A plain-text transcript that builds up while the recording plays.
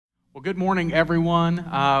Well, good morning, everyone.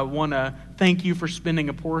 I want to thank you for spending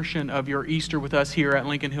a portion of your Easter with us here at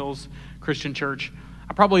Lincoln Hills Christian Church.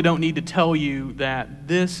 I probably don't need to tell you that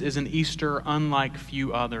this is an Easter unlike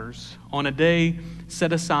few others. On a day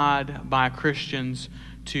set aside by Christians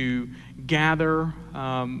to gather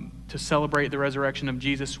to celebrate the resurrection of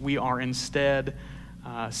Jesus, we are instead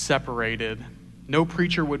separated. No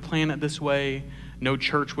preacher would plan it this way. No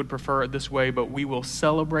church would prefer it this way, but we will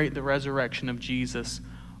celebrate the resurrection of Jesus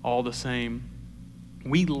all the same.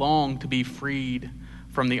 We long to be freed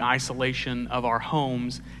from the isolation of our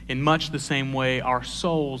homes in much the same way our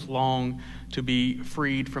souls long to be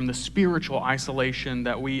freed from the spiritual isolation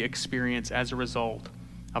that we experience as a result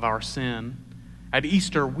of our sin. At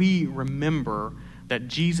Easter, we remember that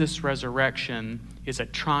Jesus' resurrection is a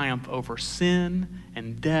triumph over sin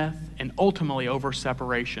and death and ultimately over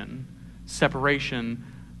separation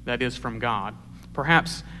that is from God.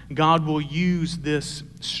 Perhaps God will use this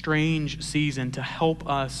strange season to help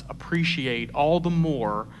us appreciate all the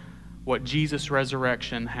more what Jesus'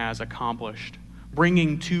 resurrection has accomplished,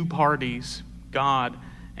 bringing two parties, God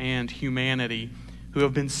and humanity, who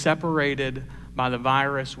have been separated by the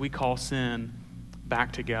virus we call sin,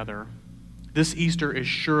 back together. This Easter is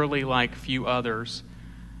surely like few others,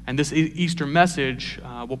 and this Easter message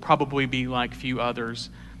will probably be like few others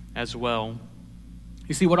as well.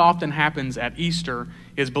 You see, what often happens at Easter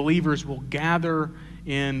is believers will gather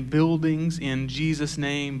in buildings in Jesus'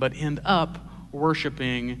 name, but end up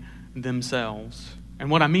worshiping themselves.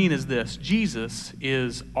 And what I mean is this: Jesus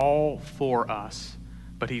is all for us,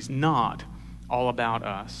 but he's not all about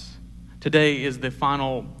us. Today is the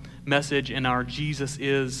final message in our Jesus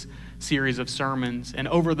Is series of sermons. And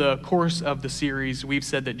over the course of the series, we've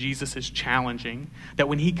said that Jesus is challenging, that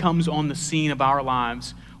when he comes on the scene of our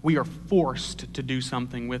lives, we are forced to do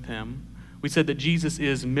something with him. We said that Jesus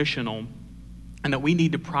is missional and that we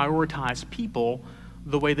need to prioritize people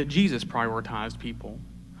the way that Jesus prioritized people.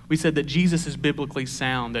 We said that Jesus is biblically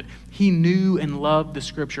sound, that he knew and loved the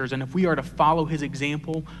scriptures, and if we are to follow his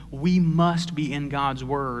example, we must be in God's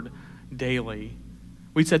word daily.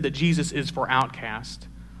 We said that Jesus is for outcasts,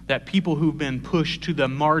 that people who've been pushed to the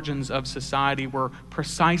margins of society were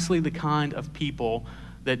precisely the kind of people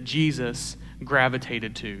that Jesus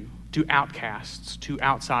gravitated to outcasts, to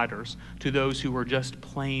outsiders, to those who were just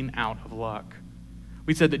plain out of luck.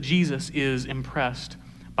 We said that Jesus is impressed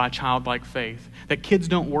by childlike faith, that kids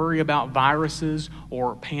don't worry about viruses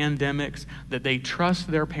or pandemics, that they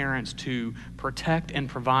trust their parents to protect and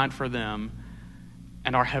provide for them,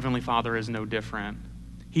 and our Heavenly Father is no different.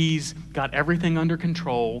 He's got everything under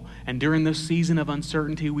control, and during this season of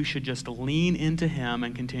uncertainty, we should just lean into him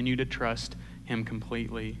and continue to trust him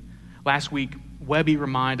completely. Last week, Webby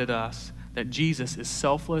reminded us that Jesus is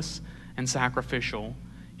selfless and sacrificial.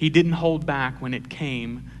 He didn't hold back when it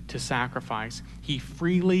came to sacrifice. He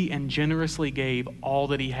freely and generously gave all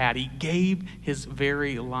that he had. He gave his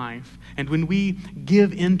very life. And when we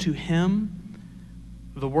give into him,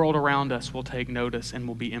 the world around us will take notice and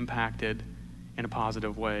will be impacted in a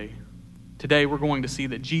positive way. Today, we're going to see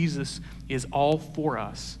that Jesus is all for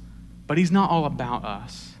us, but he's not all about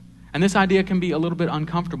us. And this idea can be a little bit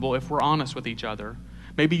uncomfortable if we're honest with each other.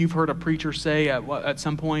 Maybe you've heard a preacher say at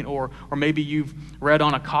some point, or maybe you've read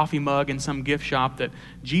on a coffee mug in some gift shop that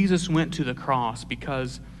Jesus went to the cross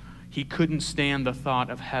because he couldn't stand the thought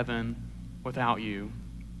of heaven without you.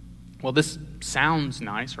 Well, this sounds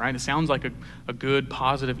nice, right? It sounds like a good,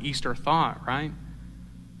 positive Easter thought, right?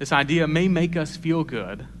 This idea may make us feel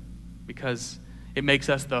good because it makes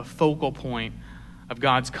us the focal point of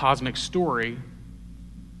God's cosmic story.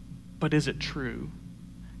 But is it true?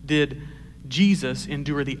 Did Jesus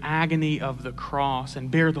endure the agony of the cross and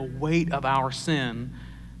bear the weight of our sin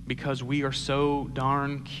because we are so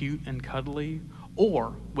darn cute and cuddly?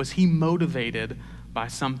 Or was he motivated by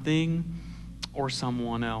something or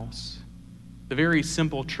someone else? The very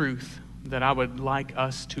simple truth that I would like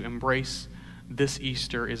us to embrace this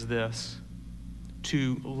Easter is this: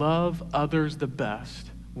 to love others the best,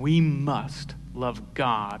 we must love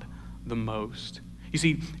God the most. You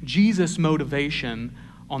see, Jesus' motivation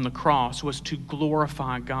on the cross was to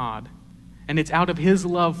glorify God. And it's out of his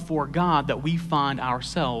love for God that we find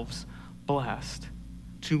ourselves blessed.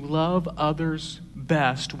 To love others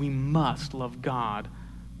best, we must love God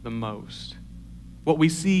the most. What we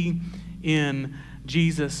see in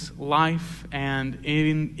Jesus' life and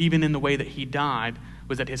even in the way that he died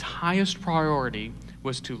was that his highest priority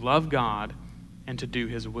was to love God and to do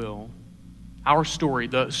his will. Our story,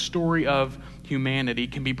 the story of humanity,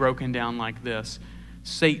 can be broken down like this.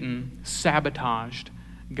 Satan sabotaged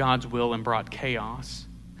God's will and brought chaos.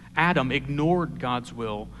 Adam ignored God's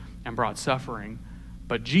will and brought suffering.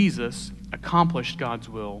 But Jesus accomplished God's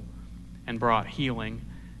will and brought healing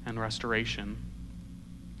and restoration.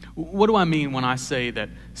 What do I mean when I say that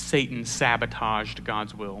Satan sabotaged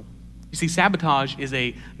God's will? You see, sabotage is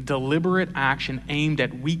a deliberate action aimed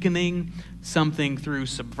at weakening something through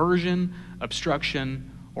subversion,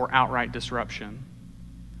 obstruction, or outright disruption.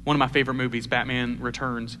 One of my favorite movies, Batman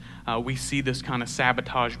Returns, we see this kind of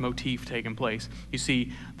sabotage motif taking place. You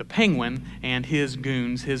see the Penguin and his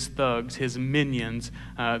goons, his thugs, his minions,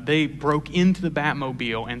 they broke into the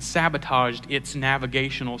Batmobile and sabotaged its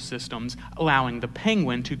navigational systems, allowing the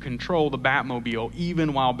Penguin to control the Batmobile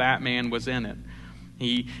even while Batman was in it.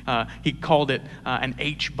 He called it an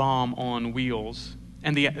H-bomb on wheels.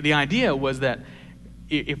 And the idea was that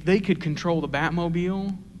if they could control the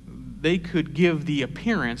Batmobile, they could give the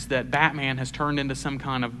appearance that Batman has turned into some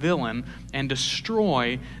kind of villain and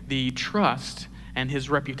destroy the trust and his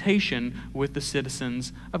reputation with the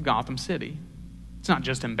citizens of Gotham City. It's not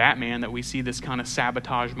just in Batman that we see this kind of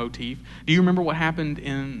sabotage motif. Do you remember what happened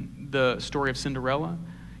in the story of Cinderella?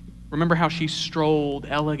 Remember how she strolled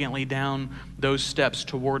elegantly down those steps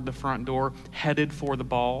toward the front door, headed for the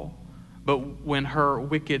ball? But when her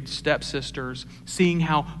wicked stepsisters, seeing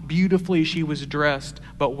how beautifully she was dressed,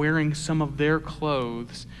 but wearing some of their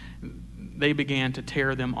clothes, they began to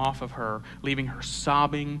tear them off of her, leaving her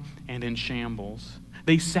sobbing and in shambles.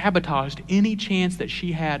 They sabotaged any chance that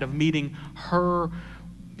she had of meeting her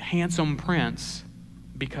handsome prince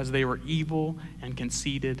because they were evil and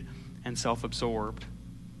conceited and self-absorbed.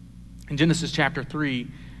 In Genesis chapter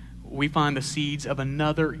 3, we find the seeds of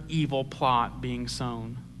another evil plot being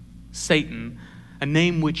sown. Satan, a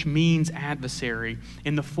name which means adversary,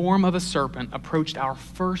 in the form of a serpent, approached our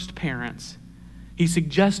first parents. He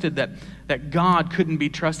suggested that God couldn't be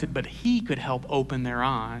trusted, but he could help open their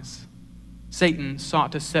eyes. Satan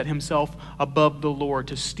sought to set himself above the Lord,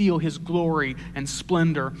 to steal his glory and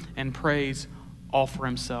splendor and praise all for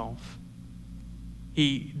himself.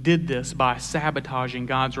 He did this by sabotaging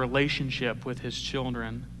God's relationship with his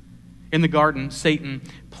children. In the garden, Satan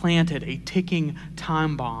planted a ticking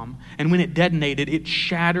time bomb, and when it detonated, it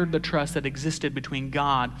shattered the trust that existed between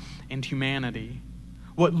God and humanity.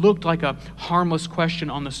 What looked like a harmless question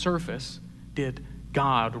on the surface, did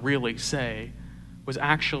God really say, was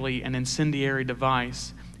actually an incendiary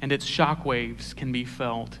device, and its shockwaves can be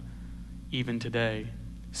felt even today.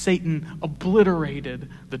 Satan obliterated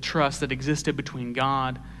the trust that existed between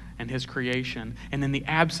God and his creation, and in the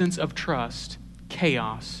absence of trust,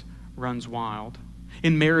 chaos runs wild.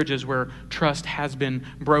 In marriages where trust has been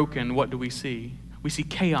broken, what do we see? We see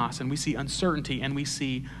chaos, and we see uncertainty, and we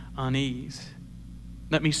see unease.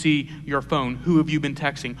 Let me see your phone. Who have you been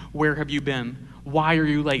texting? Where have you been? Why are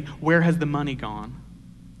you late? Where has the money gone?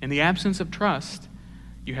 In the absence of trust,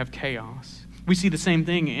 you have chaos. We see the same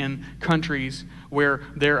thing in countries where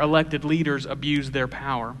their elected leaders abuse their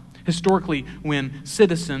power. Historically, when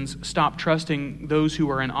citizens stop trusting those who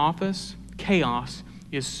are in office, chaos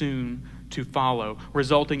is soon to follow,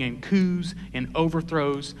 resulting in coups, in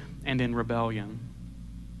overthrows, and in rebellion.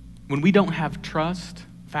 When we don't have trust,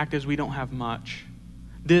 the fact is we don't have much.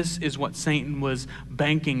 This is what Satan was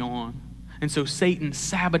banking on. And so Satan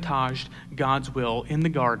sabotaged God's will in the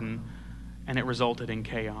garden, and it resulted in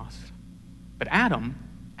chaos. But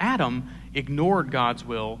Adam ignored God's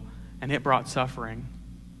will, and it brought suffering.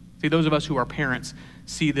 See, those of us who are parents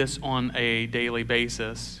see this on a daily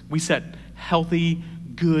basis. We set healthy,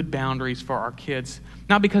 good boundaries for our kids,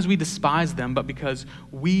 not because we despise them, but because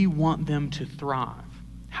we want them to thrive.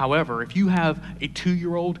 However, if you have a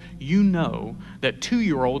 2-year-old, you know that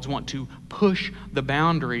 2-year-olds want to push the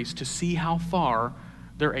boundaries to see how far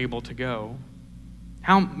they're able to go.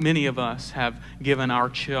 How many of us have given our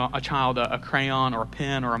child a crayon or a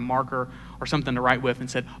pen or a marker or something to write with and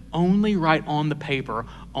said, only write on the paper,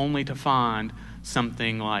 only to find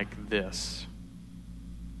something like this?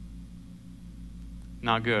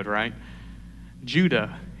 Not good, right?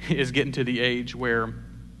 Judah is getting to the age where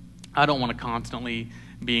I don't want to constantly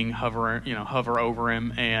hover over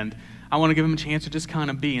him, and I want to give him a chance to just kind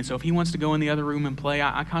of be. And so if he wants to go in the other room and play,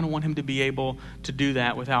 I kind of want him to be able to do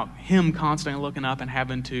that without him constantly looking up and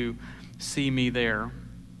having to see me there.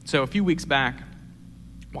 So a few weeks back,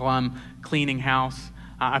 while I'm cleaning house,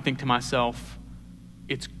 I think to myself,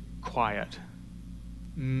 it's quiet.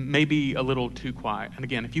 Maybe a little too quiet. And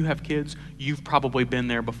again, if you have kids, you've probably been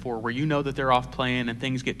there before, where you know that they're off playing and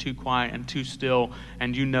things get too quiet and too still,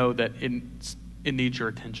 and you know that it needs your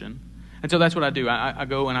attention. And so that's what I do. I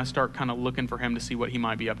go and I start kind of looking for him to see what he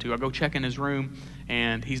might be up to. I go check in his room,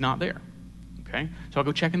 and he's not there. Okay? So I'll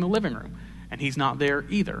go check in the living room, and he's not there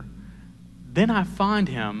either. Then I find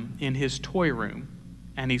him in his toy room,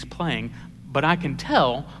 and he's playing, but I can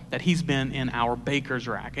tell that he's been in our baker's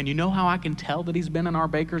rack. And you know how I can tell that he's been in our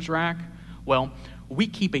baker's rack? Well, we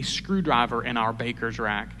keep a screwdriver in our baker's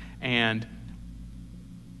rack, and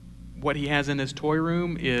what he has in his toy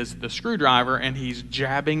room is the screwdriver, and he's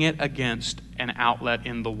jabbing it against an outlet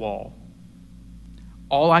in the wall.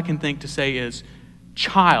 All I can think to say is,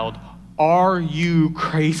 "Child, are you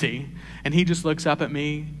crazy?" And he just looks up at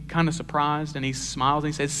me, kind of surprised, and he smiles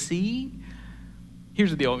and he says, "See?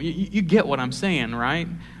 Here's the deal. You get what I'm saying, right?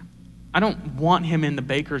 I don't want him in the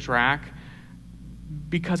baker's rack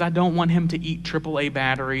because I don't want him to eat AAA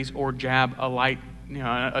batteries or jab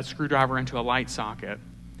a screwdriver into a light socket.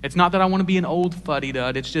 It's not that I want to be an old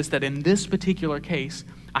fuddy-dud. It's just that in this particular case,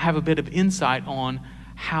 I have a bit of insight on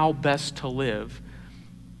how best to live.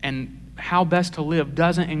 And how best to live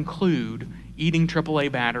doesn't include eating AAA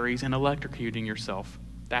batteries and electrocuting yourself.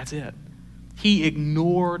 That's it." He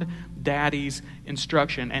ignored Daddy's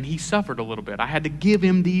instruction, and he suffered a little bit. I had to give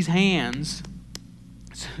him these hands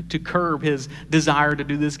to curb his desire to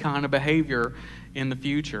do this kind of behavior in the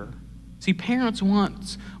future. See, parents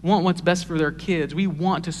want what's best for their kids. We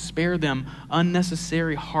want to spare them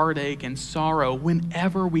unnecessary heartache and sorrow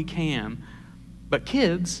whenever we can. But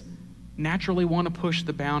kids naturally want to push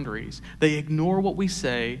the boundaries. They ignore what we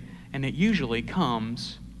say, and it usually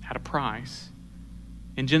comes at a price.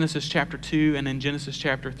 In Genesis chapter 2 and in Genesis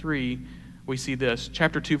chapter 3, we see this.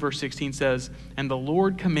 Chapter 2, verse 16 says, "And the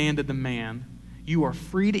Lord commanded the man, 'You are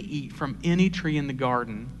free to eat from any tree in the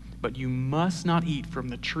garden, but you must not eat from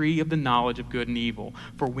the tree of the knowledge of good and evil,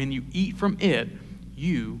 for when you eat from it,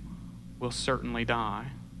 you will certainly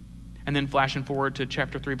die.'" And then flashing forward to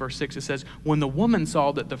chapter 3, verse 6, it says, "When the woman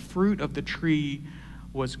saw that the fruit of the tree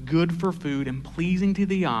was good for food and pleasing to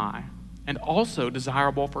the eye, and also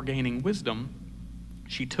desirable for gaining wisdom,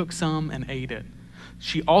 she took some and ate it.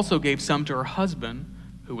 She also gave some to her husband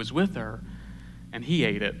who was with her, and he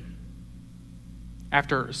ate it."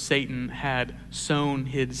 After Satan had sown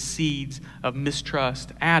his seeds of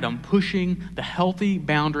mistrust, Adam, pushing the healthy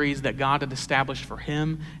boundaries that God had established for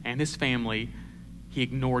him and his family, he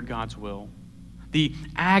ignored God's will. The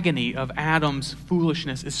agony of Adam's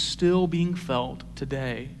foolishness is still being felt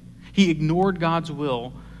today. He ignored God's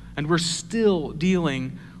will, and we're still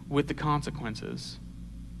dealing with the consequences.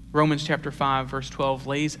 Romans chapter 5, verse 12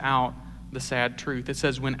 lays out the sad truth. It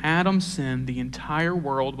says, "When Adam sinned, the entire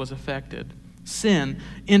world was affected. Sin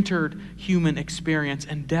entered human experience,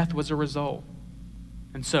 and death was a result.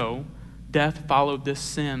 And so, death followed this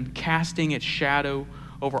sin, casting its shadow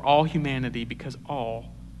over all humanity because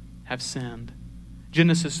all have sinned."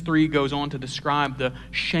 Genesis 3 goes on to describe the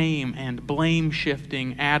shame and blame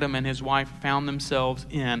shifting Adam and his wife found themselves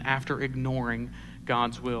in after ignoring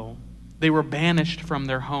God's will. They were banished from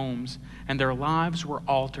their homes, and their lives were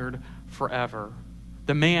altered forever.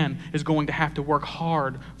 The man is going to have to work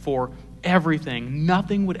hard for everything.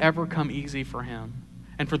 Nothing would ever come easy for him.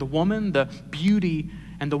 And for the woman, the beauty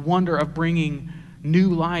and the wonder of bringing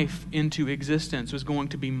new life into existence was going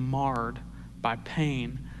to be marred by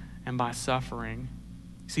pain and by suffering.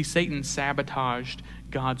 See, Satan sabotaged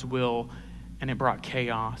God's will, and it brought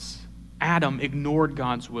chaos. Adam ignored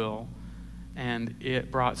God's will, and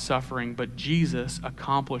it brought suffering. But Jesus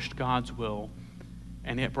accomplished God's will,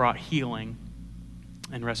 and it brought healing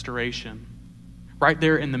and restoration. Right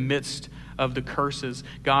there in the midst of the curses,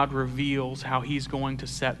 God reveals how he's going to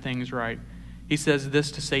set things right. He says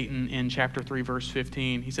this to Satan in chapter 3, verse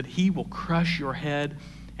 15. He said, "He will crush your head,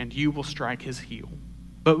 and you will strike his heel."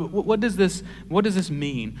 But what does this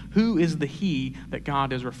mean? Who is the he that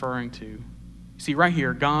God is referring to? See, right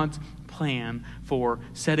here, God's plan for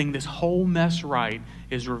setting this whole mess right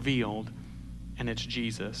is revealed, and it's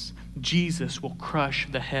Jesus. Jesus will crush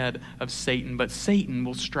the head of Satan, but Satan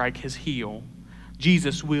will strike his heel.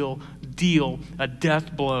 Jesus will deal a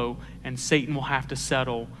death blow, and Satan will have to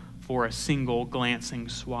settle for a single glancing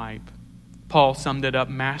swipe. Paul summed it up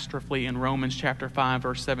masterfully in Romans chapter 5,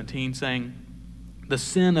 verse 17, saying, "The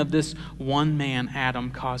sin of this one man,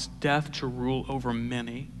 Adam, caused death to rule over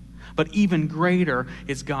many. But even greater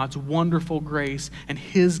is God's wonderful grace and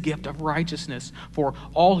his gift of righteousness. For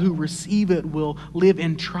all who receive it will live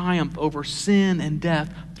in triumph over sin and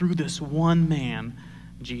death through this one man,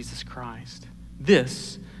 Jesus Christ."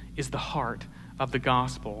 This is the heart of the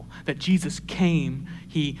gospel, that Jesus came,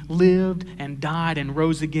 he lived and died and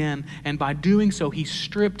rose again, and by doing so, he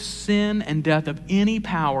stripped sin and death of any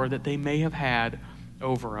power that they may have had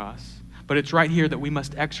over us. But it's right here that we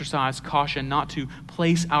must exercise caution not to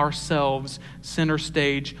place ourselves center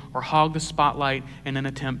stage or hog the spotlight in an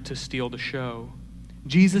attempt to steal the show.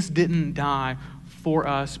 Jesus didn't die for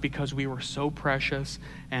us because we were so precious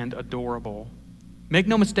and adorable. Make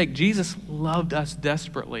no mistake, Jesus loved us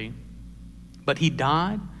desperately, but he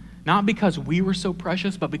died not because we were so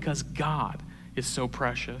precious, but because God is so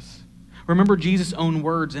precious. Remember Jesus' own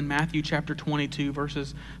words in Matthew chapter 22,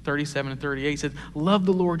 verses 37 and 38. He said, love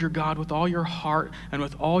the Lord your God with all your heart and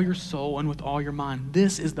with all your soul and with all your mind.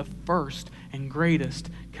 This is the first and greatest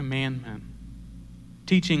commandment.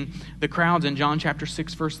 Teaching the crowds in John chapter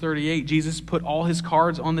 6, verse 38, Jesus put all his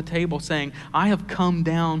cards on the table saying, I have come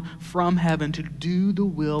down from heaven to do the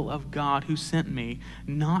will of God who sent me,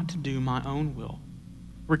 not to do my own will.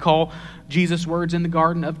 Recall Jesus' words in the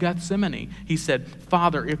Garden of Gethsemane. He said,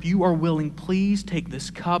 Father, if you are willing, please take this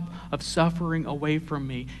cup of suffering away from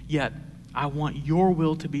me. Yet I want your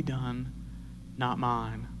will to be done, not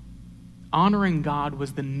mine. Honoring God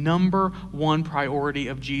was the number one priority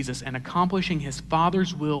of Jesus, and accomplishing his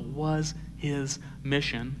Father's will was his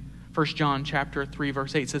mission. 1 John chapter 3,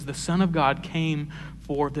 verse 8 says, the Son of God came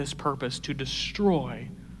for this purpose, to destroy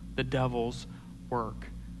the devil's work.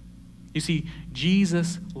 You see,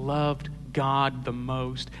 Jesus loved God the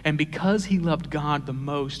most, and because he loved God the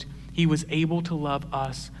most, he was able to love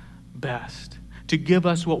us best, to give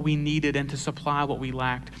us what we needed and to supply what we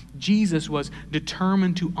lacked. Jesus was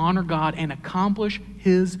determined to honor God and accomplish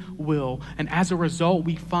his will, and as a result,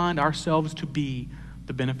 we find ourselves to be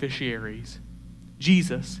the beneficiaries.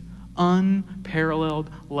 Jesus' unparalleled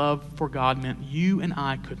love for God meant you and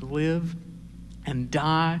I could live and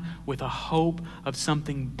die with a hope of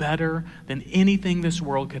something better than anything this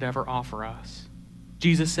world could ever offer us.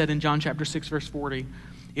 Jesus said in John chapter 6, verse 40,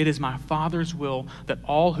 it is my Father's will that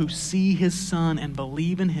all who see his Son and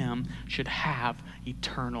believe in him should have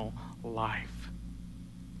eternal life.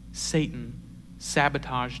 Satan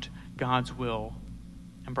sabotaged God's will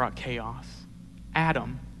and brought chaos.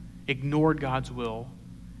 Adam ignored God's will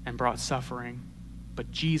and brought suffering. But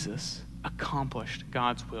Jesus accomplished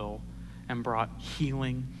God's will and brought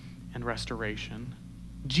healing and restoration.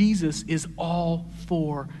 Jesus is all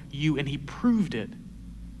for you, and he proved it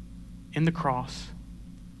in the cross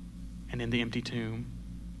and in the empty tomb.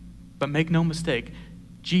 But make no mistake,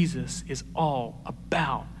 Jesus is all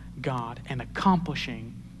about God and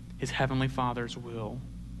accomplishing his heavenly Father's will.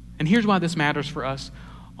 And here's why this matters for us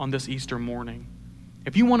on this Easter morning.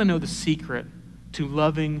 If you want to know the secret to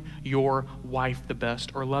loving your wife the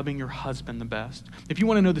best or loving your husband the best, if you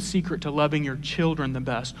want to know the secret to loving your children the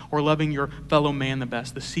best or loving your fellow man the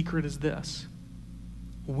best, the secret is this.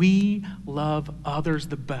 We love others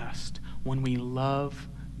the best when we love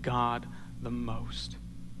God the most.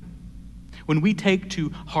 When we take to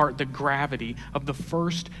heart the gravity of the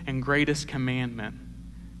first and greatest commandment,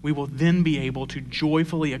 we will then be able to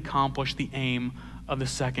joyfully accomplish the aim of the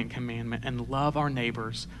second commandment and love our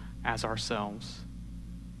neighbors as ourselves.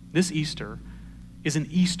 This Easter is an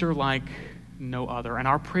Easter like no other. And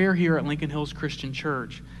our prayer here at Lincoln Hills Christian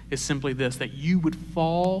Church is simply this, that you would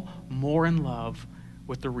fall more in love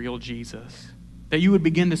with the real Jesus. That you would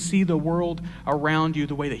begin to see the world around you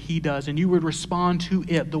the way that he does, and you would respond to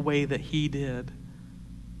it the way that he did.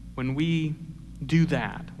 When we do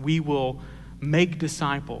that, we will make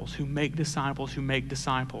disciples who make disciples who make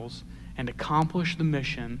disciples and accomplish the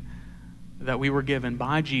mission that we were given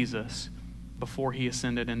by Jesus before he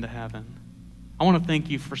ascended into heaven. I want to thank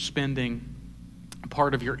you for spending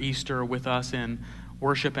part of your Easter with us in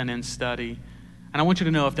worship and in study. And I want you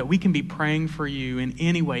to know if that we can be praying for you in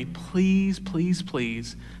any way, please, please,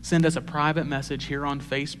 please send us a private message here on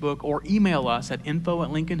Facebook or email us at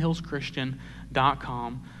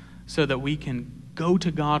info@lincolnhillschristian.com so that we can go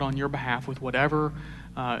to God on your behalf with whatever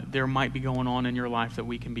there might be going on in your life that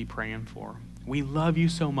we can be praying for. We love you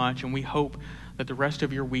so much, and we hope that the rest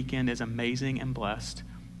of your weekend is amazing and blessed.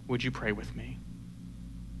 Would you pray with me?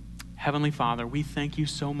 Heavenly Father, we thank you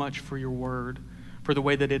so much for your word, for the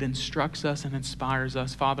way that it instructs us and inspires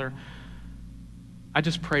us. Father, I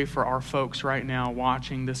just pray for our folks right now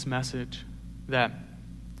watching this message, that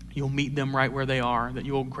you'll meet them right where they are, that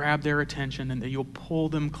you'll grab their attention and that you'll pull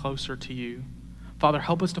them closer to you. Father,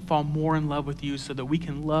 help us to fall more in love with you so that we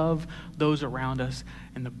can love those around us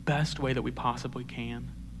in the best way that we possibly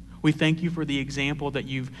can. We thank you for the example that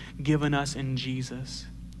you've given us in Jesus.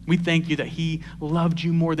 We thank you that he loved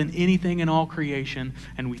you more than anything in all creation,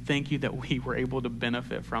 and we thank you that we were able to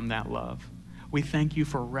benefit from that love. We thank you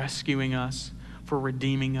for rescuing us, for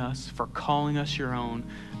redeeming us, for calling us your own,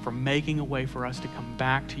 for making a way for us to come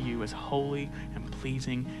back to you as holy and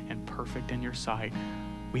pleasing and perfect in your sight.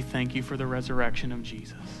 We thank you for the resurrection of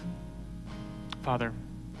Jesus. Father,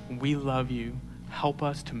 we love you. Help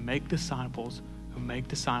us to make disciples who make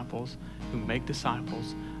disciples who make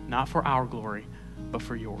disciples, not for our glory, but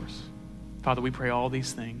for yours. Father, we pray all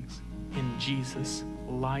these things in Jesus'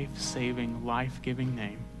 life-saving, life-giving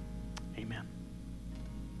name.